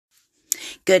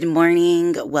Good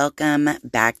morning. Welcome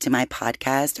back to my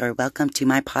podcast, or welcome to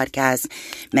my podcast.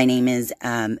 My name is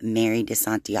Mary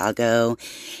DeSantiago,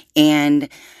 and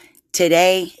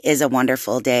today is a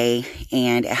wonderful day,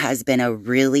 and it has been a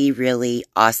really, really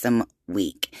awesome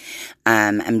week.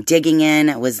 I'm digging in.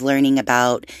 I was learning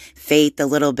about faith a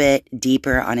little bit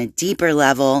deeper on a deeper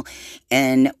level,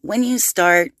 and when you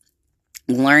start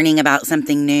learning about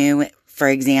something new, for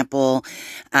example,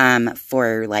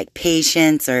 for like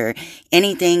patience or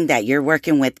anything that you're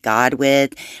working with God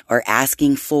with or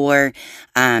asking for,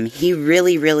 He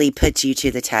really, really puts you to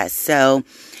the test. So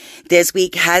this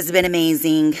week has been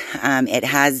amazing. It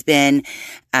has been,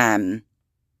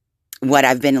 what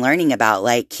I've been learning about,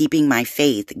 like keeping my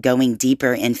faith, going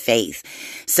deeper in faith.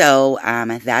 So,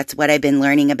 that's what I've been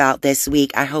learning about this week.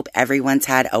 I hope everyone's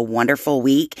had a wonderful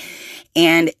week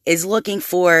and is looking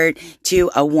forward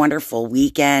to a wonderful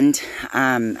weekend.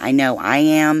 I know I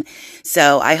am.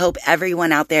 So I hope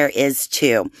everyone out there is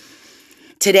too.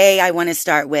 Today, I want to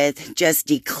start with just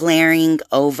declaring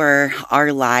over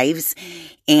our lives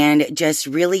and just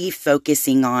really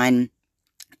focusing on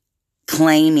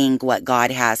claiming what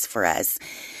God has for us.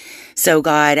 So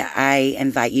God, I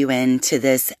invite you into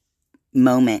this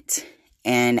moment.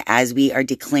 And as we are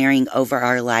declaring over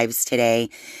our lives today,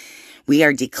 we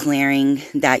are declaring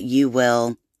that you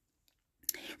will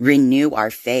renew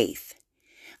our faith.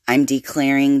 I'm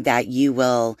declaring that you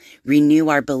will renew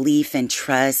our belief and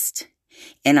trust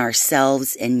in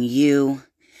ourselves and you.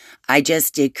 I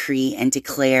just decree and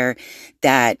declare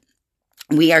that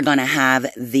we are going to have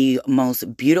the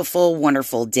most beautiful,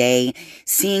 wonderful day,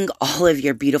 seeing all of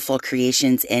your beautiful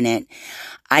creations in it.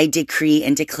 I decree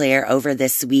and declare over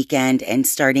this weekend and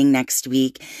starting next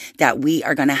week that we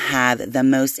are going to have the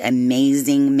most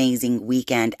amazing, amazing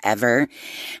weekend ever.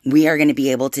 We are going to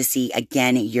be able to see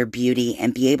again your beauty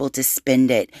and be able to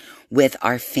spend it with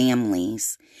our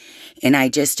families. And I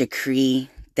just decree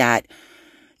that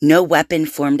no weapon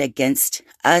formed against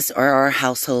us or our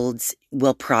households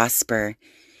will prosper,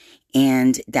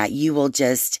 and that you will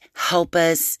just help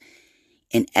us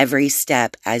in every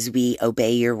step as we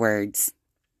obey your words.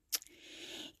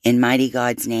 In mighty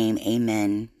God's name,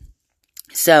 amen.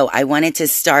 So I wanted to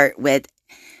start with,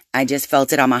 I just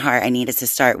felt it on my heart. I needed to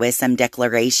start with some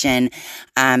declaration,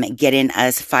 getting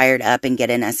us fired up and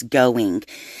getting us going.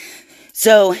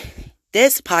 So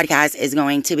this podcast is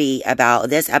going to be about,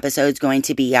 this episode is going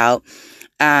to be out,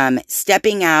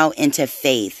 stepping out into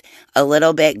faith a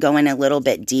little bit, going a little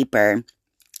bit deeper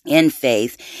in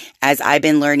faith. As I've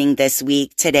been learning this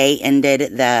week, today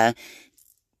ended the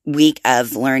week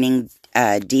of learning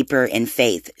deeper in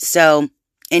faith. So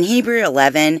in Hebrew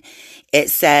 11, it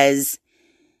says,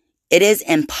 it is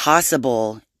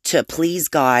impossible to please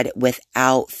God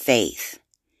without faith.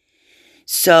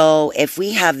 So if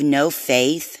we have no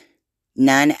faith,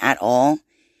 none at all,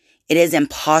 it is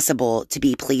impossible to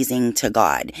be pleasing to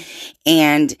God.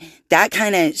 And that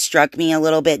kind of struck me a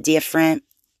little bit different,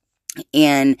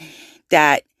 in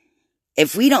that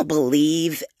if we don't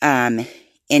believe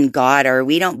in God, or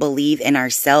we don't believe in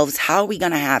ourselves, how are we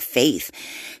going to have faith?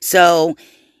 So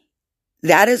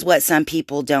that is what some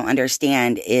people don't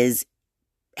understand, is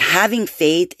having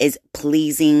faith is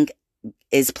pleasing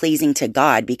to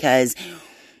God, because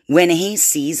when he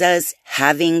sees us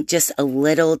having just a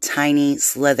little tiny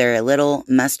slither, a little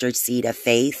mustard seed of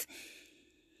faith,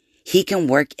 he can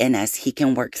work in us. He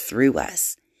can work through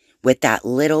us with that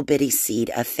little bitty seed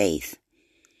of faith.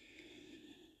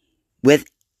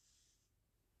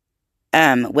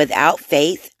 Without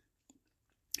faith,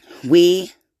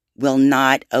 we will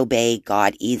not obey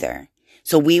God either.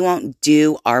 So we won't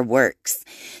do our works.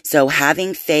 So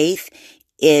having faith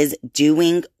is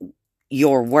doing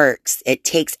your works. It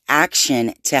takes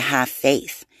action to have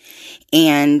faith.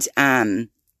 And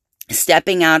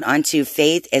stepping out onto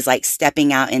faith is like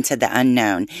stepping out into the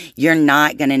unknown. You're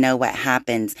not going to know what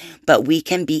happens, but we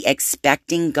can be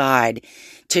expecting God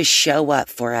to show up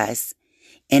for us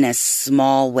in a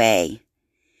small way.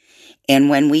 And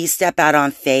when we step out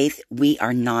on faith, we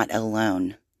are not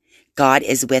alone. God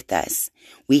is with us.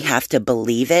 We have to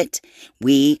believe it.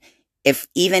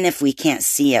 Even if we can't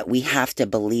see it, we have to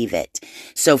believe it.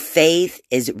 So faith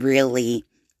is really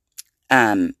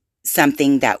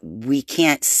something that we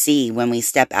can't see when we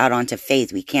step out onto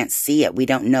faith. We can't see it. We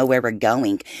don't know where we're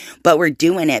going, but we're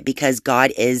doing it because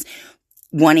God is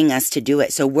wanting us to do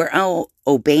it. So we're all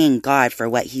obeying God for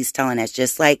what he's telling us.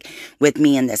 Just like with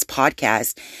me in this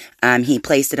podcast, he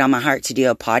placed it on my heart to do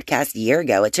a podcast a year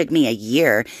ago. It took me a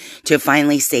year to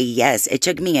finally say yes. It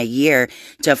took me a year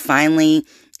to finally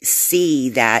see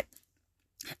that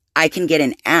I can get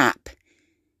an app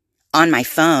on my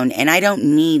phone, and I don't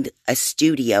need a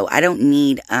studio. I don't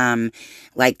need,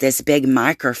 like this big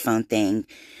microphone thing.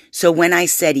 So when I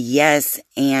said yes,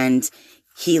 and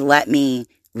he let me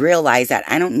realize that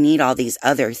I don't need all these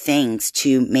other things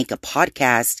to make a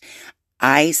podcast,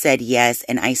 I said yes,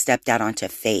 and I stepped out onto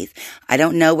faith. I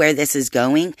don't know where this is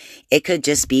going. It could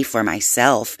just be for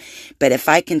myself. But if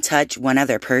I can touch one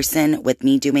other person with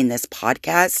me doing this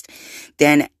podcast,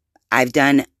 then I've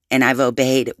done and I've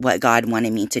obeyed what God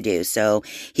wanted me to do. So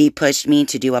he pushed me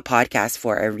to do a podcast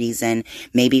for a reason,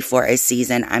 maybe for a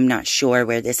season. I'm not sure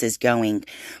where this is going,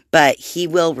 but he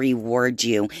will reward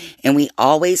you. And we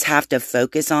always have to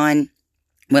focus on,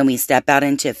 when we step out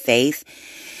into faith,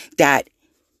 that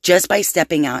just by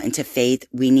stepping out into faith,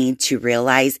 we need to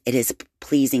realize it is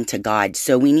pleasing to God.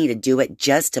 So we need to do it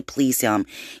just to please him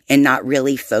and not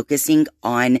really focusing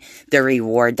on the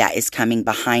reward that is coming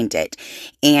behind it.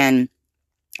 And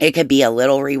it could be a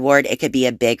little reward. It could be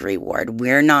a big reward.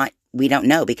 We don't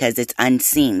know, because it's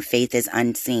unseen. Faith is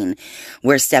unseen.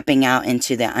 We're stepping out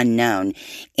into the unknown.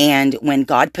 And when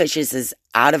God pushes us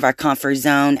out of our comfort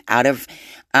zone,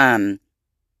 that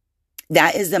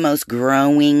is the most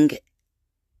growing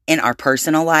in our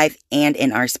personal life and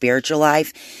in our spiritual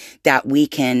life that we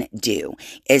can do,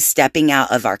 is stepping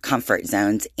out of our comfort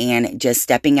zones and just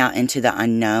stepping out into the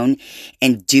unknown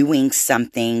and doing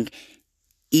something.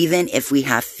 Even if we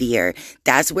have fear,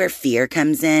 that's where fear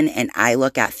comes in. And I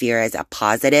look at fear as a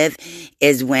positive,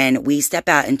 is when we step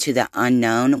out into the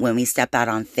unknown, when we step out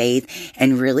on faith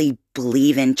and really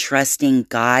believe in trusting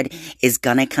God is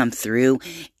going to come through,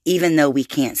 even though we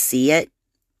can't see it.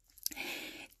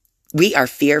 We are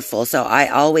fearful. So I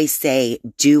always say,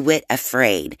 do it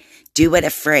afraid. Do it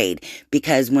afraid.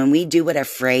 Because when we do it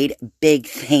afraid, big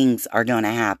things are going to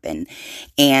happen.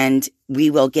 And we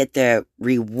will get the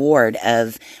reward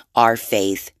of our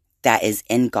faith that is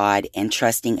in God and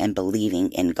trusting and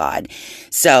believing in God.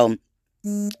 So,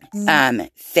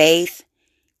 faith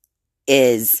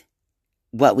is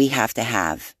what we have to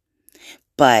have.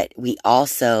 But we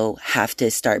also have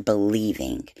to start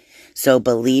believing. So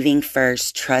believing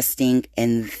first, trusting,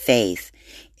 and faith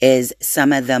is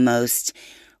some of the most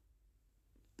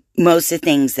of the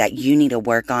things that you need to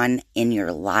work on in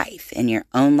your life, in your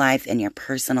own life, in your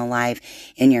personal life,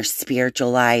 in your spiritual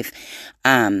life.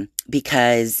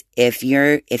 Because if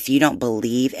you don't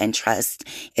believe and trust,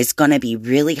 it's going to be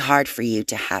really hard for you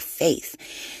to have faith.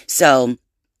 So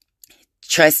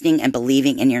trusting and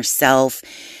believing in yourself,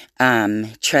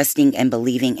 trusting and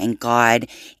believing in God,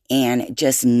 and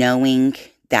just knowing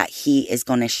that he is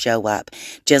going to show up,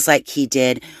 just like he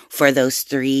did for those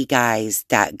 3 guys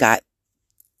that got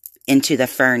into the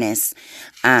furnace.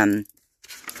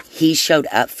 He showed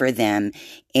up for them,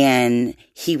 and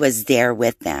he was there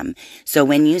with them. So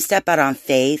when you step out on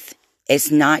faith,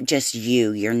 it's not just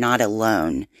you. You're not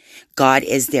alone. God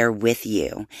is there with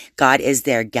you. God is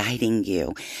there guiding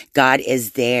you. God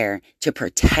is there to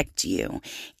protect you.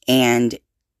 And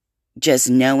just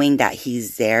knowing that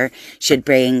he's there should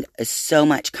bring so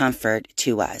much comfort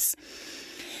to us.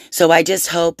 So I just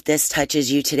hope this touches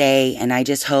you today, and I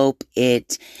just hope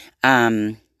it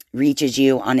reaches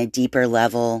you on a deeper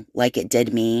level like it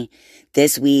did me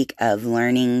this week, of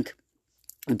learning,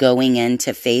 going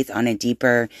into faith on a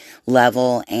deeper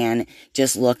level, and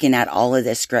just looking at all of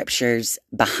the scriptures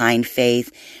behind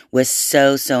faith was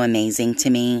so amazing to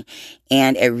me.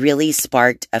 And it really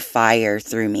sparked a fire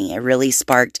through me. It really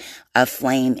sparked a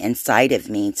flame inside of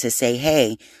me to say,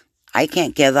 hey, I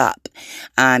can't give up.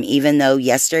 Even though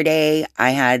yesterday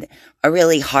I had a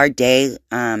really hard day.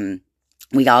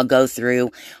 We all go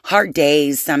through hard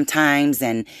days sometimes,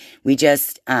 and we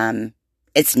just,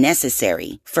 it's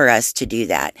necessary for us to do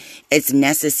that. It's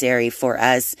necessary for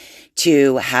us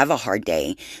to have a hard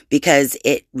day, because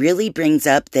it really brings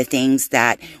up the things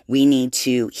that we need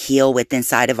to heal within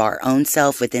inside of our own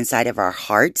self, within inside of our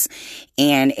hearts.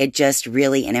 And it just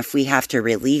really, and if we have to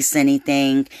release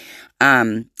anything,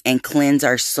 and cleanse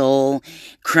our soul,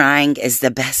 crying is the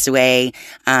best way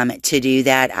to do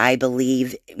that. I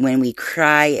believe when we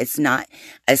cry, it's not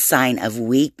a sign of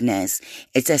weakness.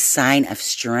 It's a sign of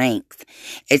strength.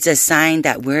 It's a sign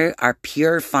that we are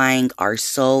purifying our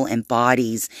soul and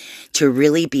bodies to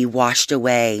really be washed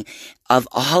away of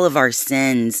all of our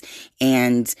sins,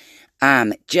 and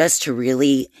just to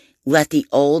really let the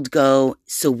old go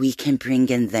so we can bring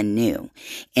in the new.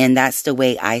 And that's the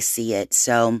way I see it.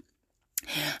 So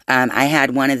I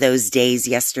had one of those days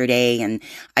yesterday, and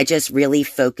I just really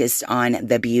focused on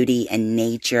the beauty and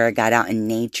nature. I got out in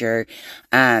nature,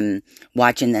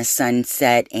 watching the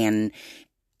sunset, and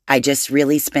I just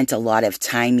really spent a lot of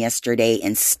time yesterday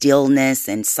in stillness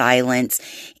and silence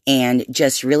and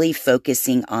just really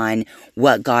focusing on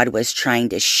what God was trying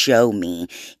to show me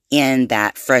in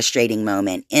that frustrating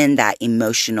moment, in that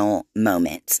emotional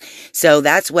moment. So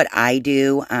that's what I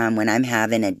do when I'm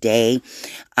having a day.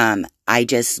 I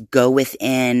just go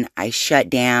within, I shut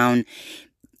down,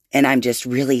 and I'm just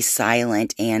really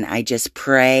silent, and I just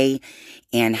pray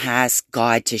and ask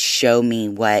God to show me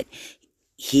what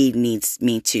He needs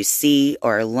me to see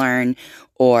or learn,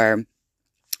 or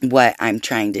what I'm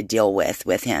trying to deal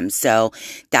with Him. So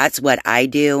that's what I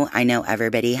do. I know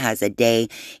everybody has a day,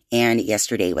 and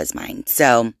yesterday was mine.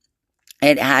 So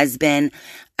it has been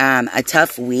a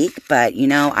tough week, but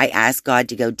I asked God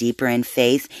to go deeper in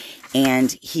faith,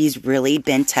 and He's really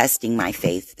been testing my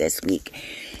faith this week.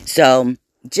 So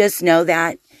just know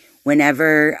that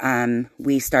whenever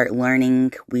we start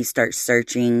learning, we start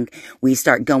searching, we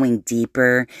start going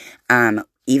deeper,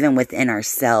 even within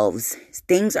ourselves,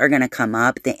 things are going to come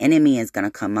up. The enemy is going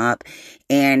to come up,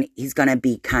 and he's going to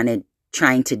be kind of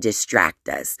trying to distract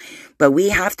us. But we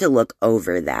have to look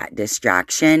over that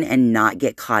distraction and not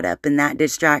get caught up in that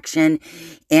distraction,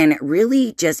 and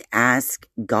really just ask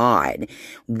God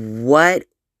what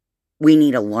we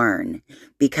need to learn.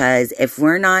 Because if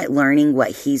we're not learning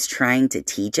what He's trying to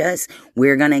teach us,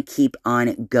 we're going to keep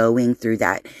on going through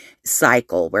that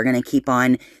cycle. We're going to keep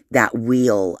on that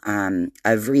wheel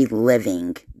of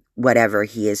reliving whatever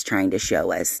He is trying to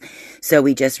show us. So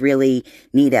we just really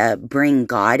need to bring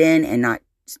God in and not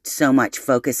so much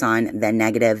focus on the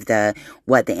negative,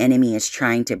 what the enemy is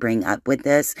trying to bring up with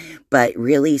this, but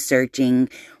really searching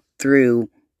through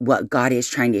what God is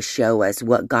trying to show us,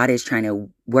 what God is trying to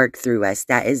work through us.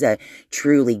 That is a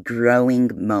truly growing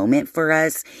moment for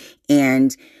us.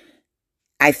 And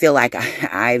I feel like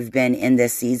I've been in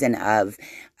this season of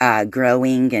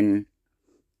growing and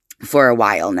for a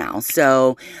while now.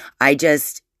 So I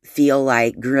just feel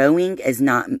like growing is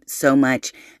not so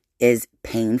much is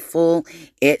painful.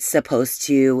 It's supposed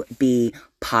to be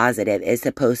positive. It's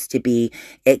supposed to be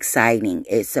exciting.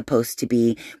 It's supposed to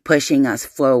be pushing us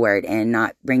forward and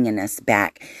not bringing us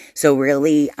back. So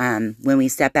really, when we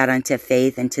step out onto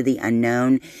faith, into the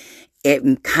unknown,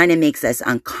 it kind of makes us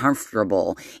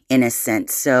uncomfortable in a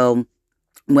sense. So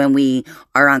when we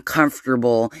are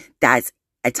uncomfortable, that's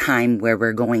a time where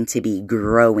we're going to be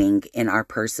growing in our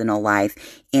personal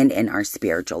life and in our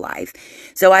spiritual life.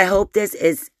 So I hope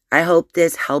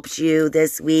this helps you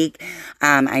this week.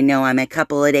 I know I'm a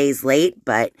couple of days late,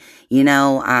 but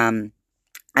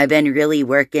I've been really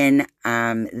working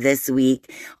this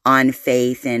week on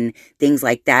faith and things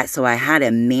like that. So I had to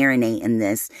marinate in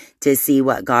this to see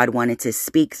what God wanted to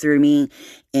speak through me.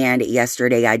 And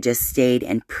yesterday I just stayed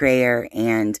in prayer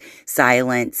and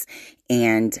silence.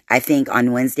 And I think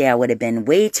on Wednesday I would have been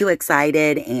way too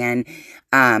excited, and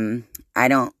I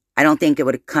don't think it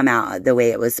would come out the way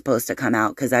it was supposed to come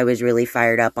out, because I was really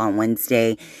fired up on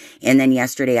Wednesday. And then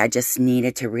yesterday I just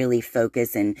needed to really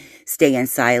focus and stay in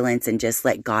silence and just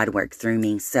let God work through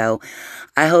me. So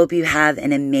I hope you have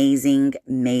an amazing,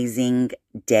 amazing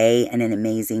day and an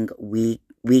amazing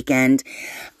weekend.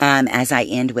 As I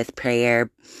end with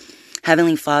prayer,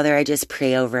 Heavenly Father, I just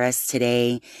pray over us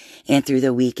today and through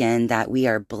the weekend that we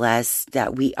are blessed,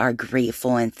 that we are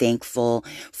grateful and thankful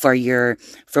for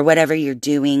whatever you're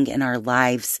doing in our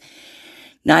lives.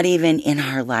 Not even in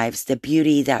our lives, the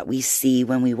beauty that we see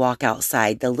when we walk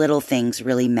outside, the little things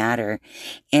really matter.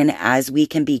 And as we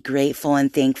can be grateful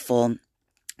and thankful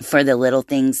for the little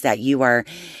things that you are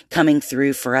coming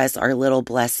through for us, our little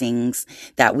blessings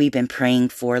that we've been praying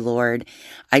for, Lord,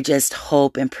 I just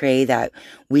hope and pray that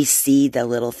we see the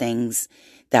little things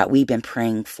that we've been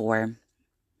praying for.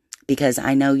 Because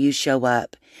I know you show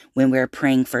up when we're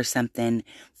praying for something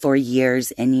for years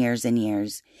and years and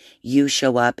years. You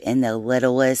show up in the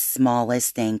littlest,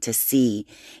 smallest thing to see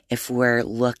if we're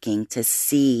looking, to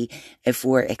see if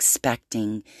we're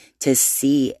expecting, to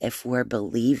see if we're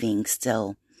believing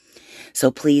still.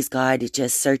 So please, God,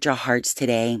 just search our hearts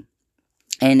today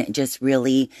and just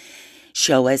really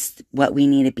show us what we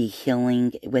need to be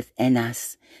healing within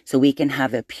us so we can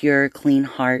have a pure, clean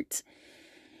heart,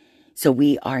 so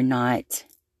we are not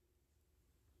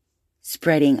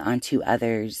spreading onto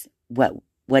others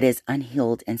what is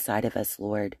unhealed inside of us,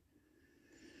 Lord.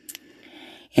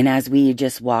 And as we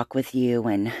just walk with you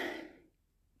and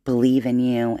believe in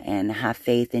you and have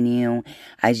faith in you,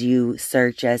 as you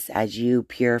search us, as you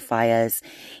purify us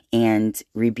and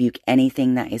rebuke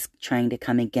anything that is trying to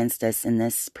come against us in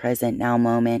this present now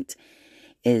moment,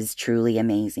 is truly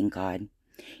amazing, God.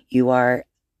 You are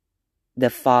the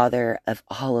Father of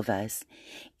all of us,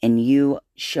 and you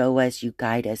show us, you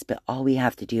guide us, but all we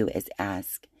have to do is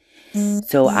ask.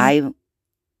 So I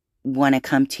want to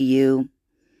come to you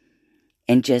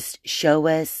and just show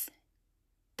us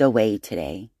the way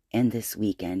today and this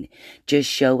weekend. Just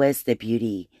show us the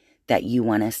beauty that you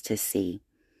want us to see.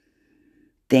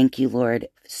 Thank you, Lord,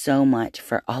 so much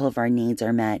for all of our needs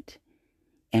are met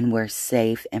and we're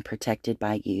safe and protected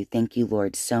by you. Thank you,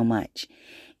 Lord, so much.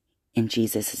 In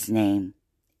Jesus' name,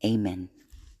 amen.